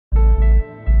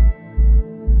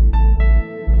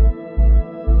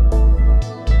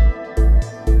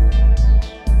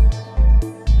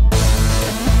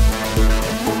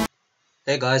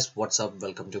Hey guys, what's up?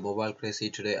 Welcome to Mobile Crazy.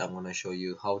 Today I'm gonna show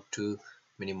you how to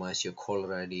minimize your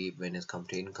caller ID when it comes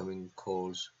to incoming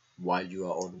calls while you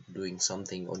are on doing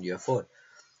something on your phone.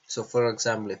 So for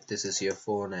example, if this is your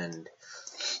phone and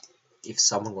if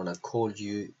someone gonna call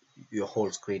you, your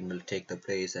whole screen will take the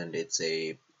place and it's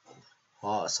a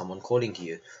someone calling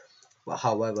you. But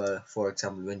however, for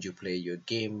example, when you play your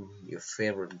game, your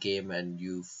favorite game, and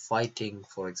you fighting,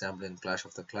 for example in Clash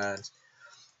of the Clans,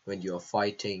 when you are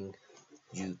fighting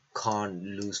you can't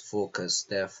lose focus.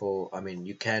 Therefore,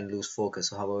 you can lose focus.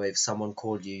 However, if someone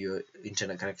called you, your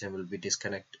internet connection will be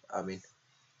disconnected.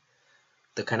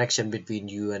 The connection between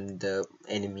you and the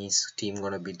enemy's team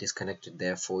gonna be disconnected.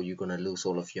 Therefore, you're gonna lose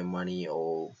all of your money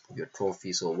or your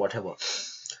trophies or whatever.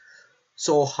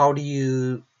 So how do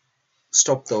you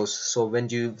stop those? So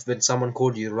when someone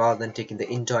called you, rather than taking the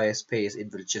entire space,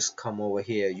 it will just come over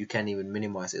here. You can't even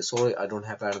minimize it. Sorry, I don't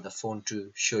have another phone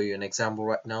to show you an example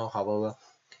right now. However,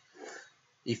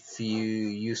 if you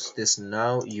use this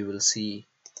now, you will see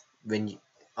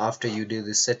after you do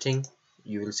this setting,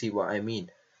 you will see what I mean.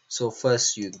 So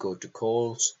first you go to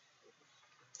calls,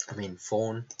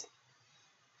 phone,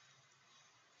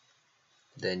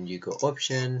 then you go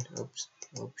option,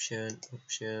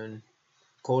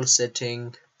 call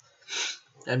setting,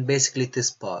 and basically this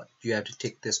part you have to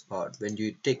take this part. When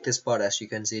you take this part, as you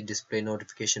can see, display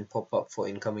notification pop up for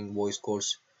incoming voice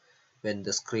calls when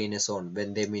the screen is on.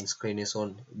 When they mean screen is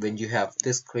on, when you have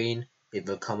this screen, it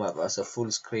will come up as a full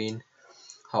screen.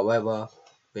 However,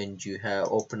 when you have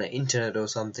open an internet or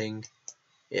something,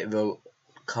 it will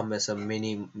come as a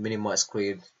minimized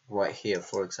screen right here.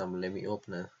 For example, let me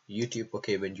open a YouTube.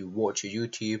 Okay, when you watch a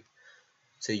YouTube,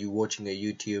 say you're watching a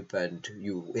YouTube and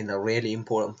you in a really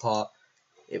important part,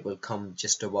 it will come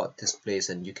just about this place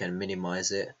and you can minimize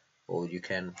it, or you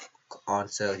can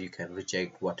answer, you can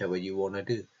reject, whatever you want to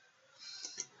do.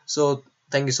 So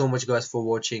thank you so much guys for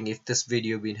watching. If this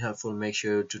video been helpful, make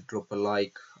sure to drop a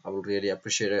like. I would really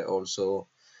appreciate it. Also,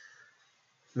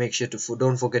 make sure to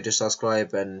don't forget to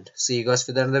subscribe, and see you guys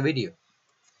for another video.